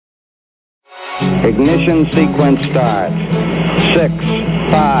Ignition sequence start. 6,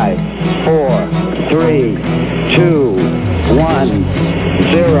 5, 4, 3, 2, 1,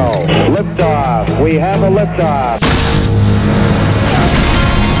 0. Liftoff. We have a liftoff.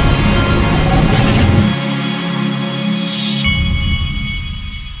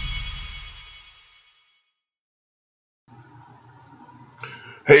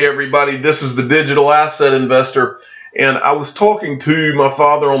 Hey everybody, this is the Digital Asset Investor, and I was talking to my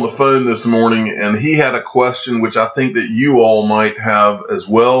father on the phone this morning, and he had a question which I think that you all might have as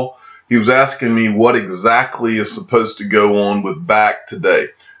well. He was asking me what exactly is supposed to go on with Bakkt today.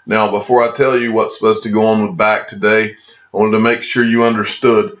 Now, before I tell you what's supposed to go on with Bakkt today, I wanted to make sure you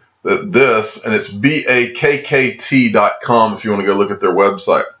understood that this, and it's bakkt.com if you want to go look at their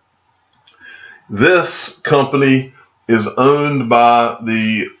website. This company is owned by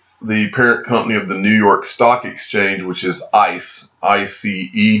the parent company of the New York Stock Exchange, which is ICE,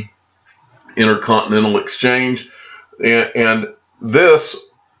 I-C-E, Intercontinental Exchange. And this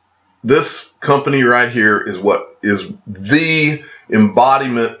company right here is what is the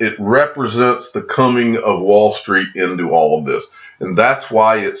embodiment. It represents the coming of Wall Street into all of this. And that's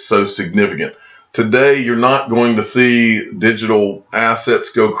why it's so significant. Today, you're not going to see digital assets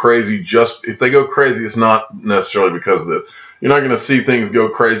go crazy. If they go crazy, it's not necessarily because of this. You're not going to see things go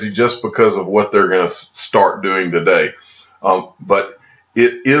crazy just because of what they're going to start doing today. But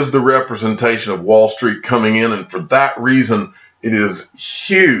it is the representation of Wall Street coming in, and for that reason, it is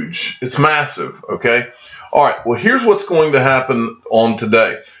huge. It's massive, okay? All right, well, here's what's going to happen on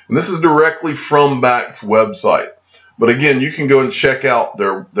today. And this is directly from Bakkt's website. But again, you can go and check out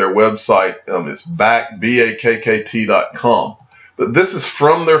their website. It's bakkt.com. But this is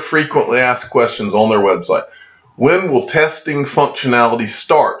from their frequently asked questions on their website. When will testing functionality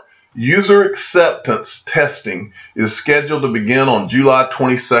start? User acceptance testing is scheduled to begin on July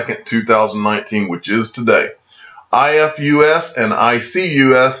 22nd, 2019, which is today. IFUS and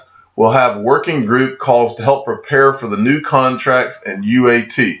ICUS will have working group calls to help prepare for the new contracts and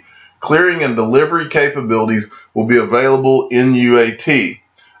UAT. Clearing and delivery capabilities will be available in UAT.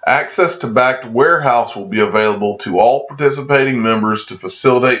 Access to Bakkt Warehouse will be available to all participating members to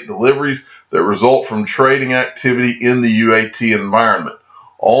facilitate deliveries that result from trading activity in the UAT environment.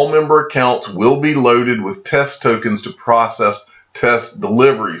 All member accounts will be loaded with test tokens to process test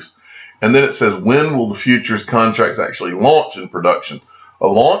deliveries. And then it says, when will the futures contracts actually launch in production? A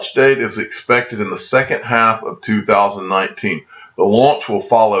launch date is expected in the second half of 2019. The launch will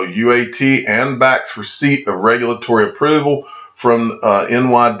follow UAT and Bakkt's receipt of regulatory approval from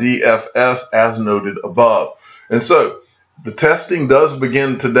NYDFS as noted above. And so the testing does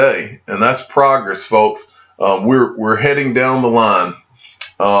begin today, and that's progress, folks. We're heading down the line.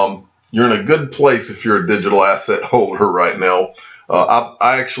 You're in a good place if you're a digital asset holder right now.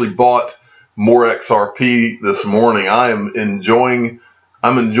 I actually bought more XRP this morning. I'm enjoying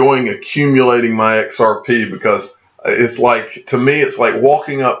accumulating my XRP because it's like, to me, it's like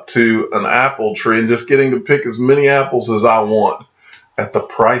walking up to an apple tree and just getting to pick as many apples as I want at the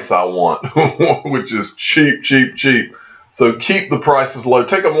price I want, which is cheap, cheap, cheap. So keep the prices low.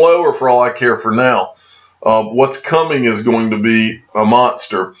 Take them lower for all I care for now. What's coming is going to be a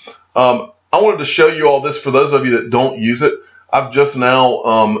monster. I wanted to show you all this for those of you that don't use it. I've just now,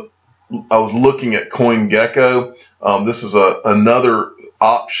 I was looking at CoinGecko. This is another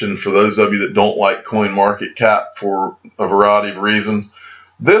option for those of you that don't like CoinMarketCap for a variety of reasons.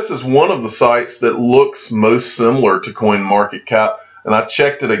 This is one of the sites that looks most similar to CoinMarketCap, and I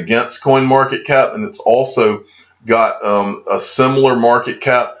checked it against CoinMarketCap, and it's also got a similar market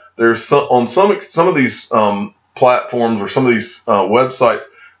cap. There's on some of these platforms or some of these websites,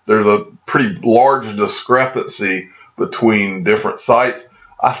 there's a pretty large discrepancy between different sites.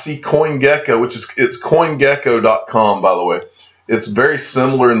 I see CoinGecko, it's CoinGecko.com, by the way. It's very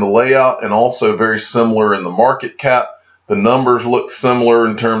similar in the layout and also very similar in the market cap. The numbers look similar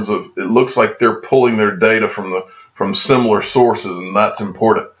in terms of, it looks like they're pulling their data from similar sources, and that's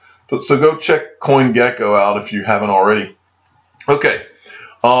important. So go check CoinGecko out if you haven't already. Okay,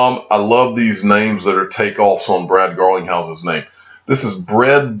 I love these names that are takeoffs on Brad Garlinghouse's name. This is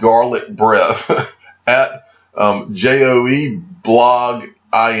Bread Garlic Breath at JOE blog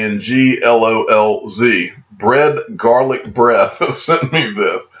INGLOLZ. Bread Garlic Breath sent me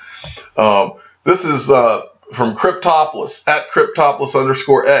this. This is from Cryptopolis at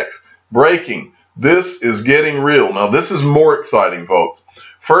Cryptopolis_X. Breaking. This is getting real. Now this is more exciting, folks.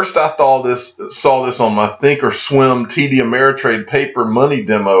 First, I saw this on my Thinkorswim TD Ameritrade paper money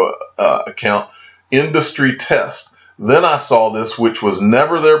demo account, industry test. Then I saw this, which was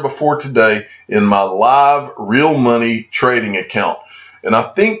never there before today, in my live real money trading account. And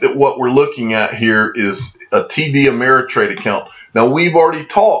I think that what we're looking at here is a TD Ameritrade account. Now, we've already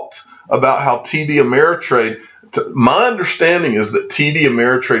talked about how TD Ameritrade, my understanding is that TD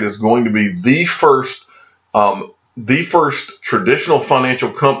Ameritrade is going to be the first traditional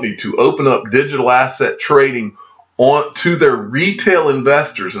financial company to open up digital asset trading on to their retail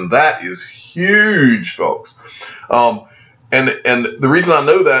investors, and that is huge, folks. And the reason I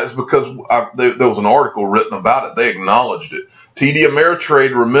know that is because there was an article written about it. They acknowledged it. TD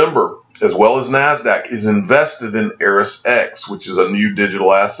Ameritrade, remember, as well as NASDAQ, is invested in ErisX, which is a new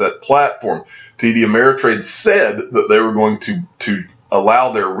digital asset platform. TD Ameritrade said that they were going to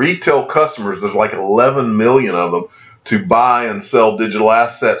allow their retail customers, there's like 11 million of them, to buy and sell digital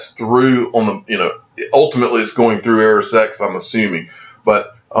assets through ultimately it's going through ErisX, I'm assuming.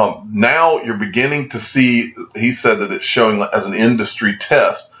 But now you're beginning to see, he said that it's showing as an industry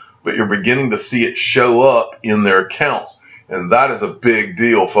test, but you're beginning to see it show up in their accounts. And that is a big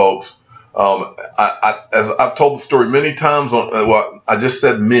deal, folks. As I've told the story many times I just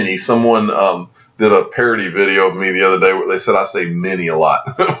said many. Someone did a parody video of me the other day where they said I say many a lot,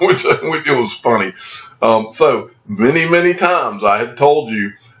 which it was funny. So many times I had told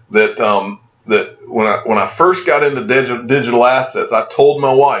you that that when I first got into digital assets, I told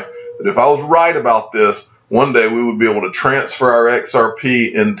my wife that if I was right about this, one day we would be able to transfer our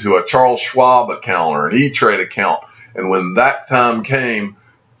XRP into a Charles Schwab account or an E-Trade account. And when that time came,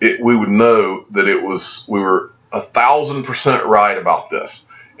 we would know that we were 1,000% right about this.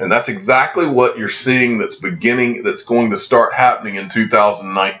 And that's exactly what you're seeing that's going to start happening in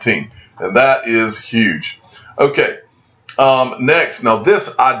 2019. And that is huge. Okay. Next, now this,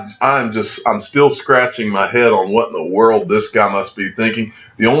 I'm still scratching my head on what in the world this guy must be thinking.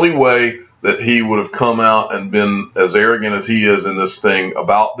 The only way that he would have come out and been as arrogant as he is in this thing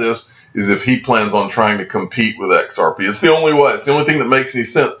about this is if he plans on trying to compete with XRP. It's the only way. It's the only thing that makes any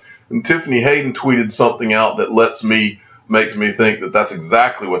sense. And Tiffany Hayden tweeted something out that makes me think that that's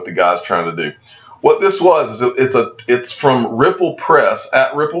exactly what the guy's trying to do. What this was is it's from Ripple Press,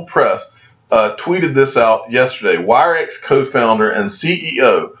 at Ripple Press. Tweeted this out yesterday. Wirex co-founder and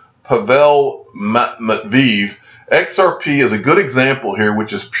CEO Pavel Matveev. XRP is a good example here,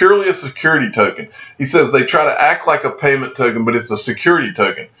 which is purely a security token. He says they try to act like a payment token, but it's a security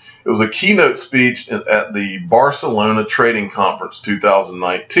token. It was a keynote speech at the Barcelona Trading Conference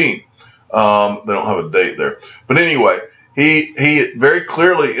 2019. They don't have a date there. But anyway, he very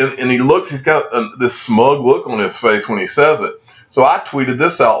clearly, and he's got this smug look on his face when he says it. So I tweeted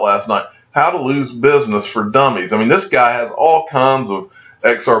this out last night. How to lose business for dummies. I mean, this guy has all kinds of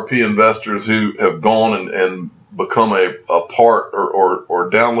XRP investors who have gone and become a part or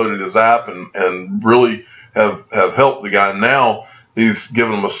downloaded his app and really have helped the guy. Now he's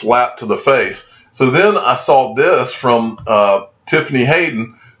given him a slap to the face. So then I saw this from Tiffany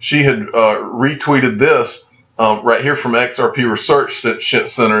Hayden. She had retweeted this right here from XRP Research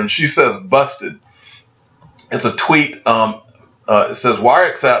Center, and she says, busted. It's a tweet. It says,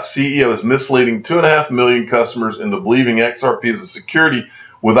 Wirex app CEO is misleading 2.5 million customers into believing XRP is a security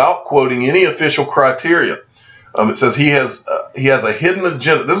without quoting any official criteria. It says he has a hidden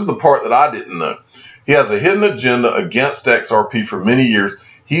agenda. This is the part that I didn't know. He has a hidden agenda against XRP for many years.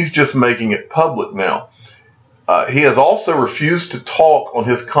 He's just making it public now. He has also refused to talk on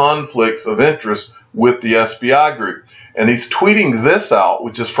his conflicts of interest with the SBI group. And he's tweeting this out,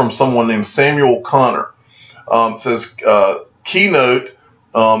 which is from someone named Samuel Connor. It says, keynote,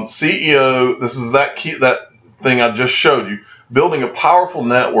 CEO, this is that thing I just showed you, building a powerful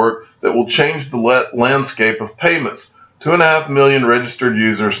network that will change the landscape of payments. 2.5 million registered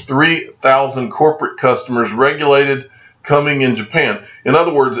users, 3,000 corporate customers, regulated, coming in Japan. In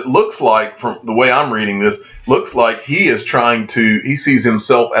other words, it looks like, from the way I'm reading this, looks like he sees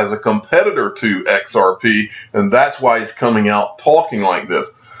himself as a competitor to XRP, and that's why he's coming out talking like this.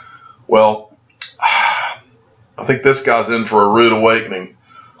 Well, I think this guy's in for a rude awakening.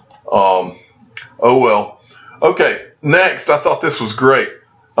 Oh well. Okay, next, I thought this was great.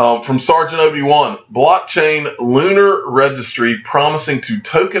 From Sergeant Obi-Wan, blockchain lunar registry promising to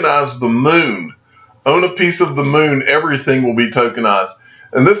tokenize the moon. Own a piece of the moon, everything will be tokenized.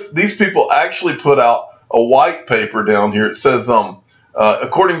 And these people actually put out a white paper down here. It says,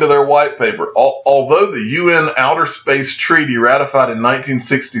 according to their white paper, although the UN Outer Space Treaty ratified in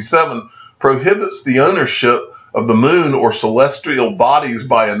 1967 prohibits the ownership of the moon or celestial bodies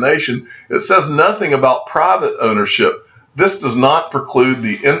by a nation, it says nothing about private ownership. This does not preclude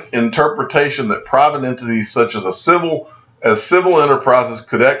the interpretation that private entities such as civil enterprises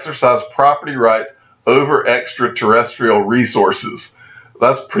could exercise property rights over extraterrestrial resources.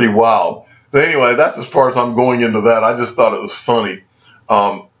 That's pretty wild. But anyway, that's as far as I'm going into that. I just thought it was funny.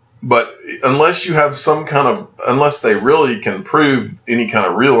 But unless you have some kind of, unless they really can prove any kind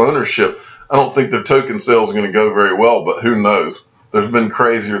of real ownership, I don't think their token sales are going to go very well, but who knows? There's been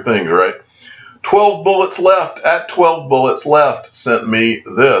crazier things, right? 12 bullets left at 12 bullets left sent me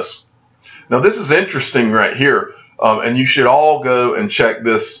this. Now this is interesting right here, and you should all go and check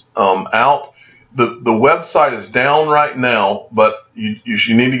this out. The website is down right now, but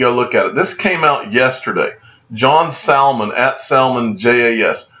you need to go look at it. This came out yesterday. John Salmon at Salmon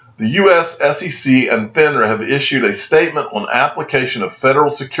JAS. The U.S. SEC and FINRA have issued a statement on application of federal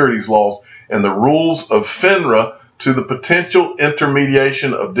securities laws and the rules of FINRA to the potential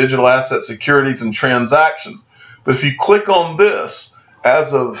intermediation of digital asset securities and transactions. But if you click on this,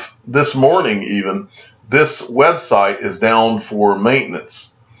 as of this morning even, this website is down for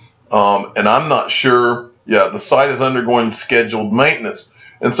maintenance. And I'm not sure, yeah, the site is undergoing scheduled maintenance.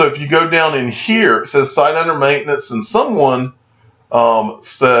 And so if you go down in here, it says site under maintenance, and someone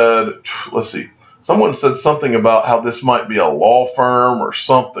said, let's see, someone said something about how this might be a law firm or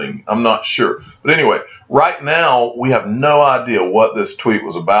something. I'm not sure. But anyway, right now we have no idea what this tweet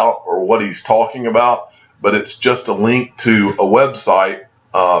was about or what he's talking about, but it's just a link to a website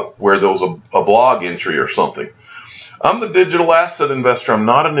where there was a blog entry or something. I'm the digital asset investor. I'm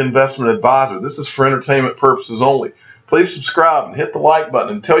not an investment advisor. This is for entertainment purposes only. Please subscribe and hit the like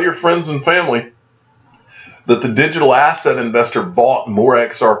button and tell your friends and family that the digital asset investor bought more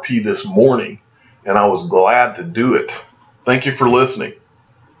XRP this morning, and I was glad to do it. Thank you for listening.